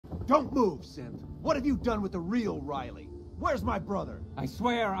Don't move, synth. What have you done with the real Riley? Where's my brother? I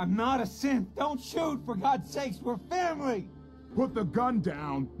swear, I'm not a synth. Don't shoot, for God's sakes, we're family! Put the gun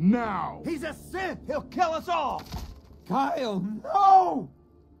down, now! He's a synth! He'll kill us all! Kyle, no!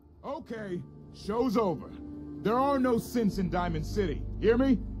 Okay, show's over. There are no synths in Diamond City, hear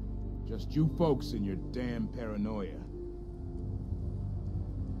me? Just you folks and your damn paranoia.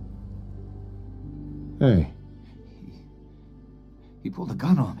 Hey. He pulled a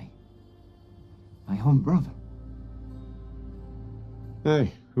gun on me. My own brother.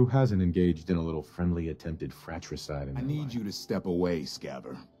 Hey, who hasn't engaged in a little friendly attempted fratricide in I their need life? you to step away,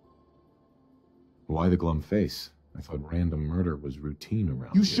 Scaver. Why the glum face? I thought random murder was routine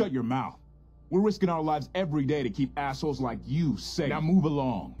around You here. shut your mouth. We're risking our lives every day to keep assholes like you safe. Now move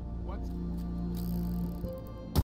along.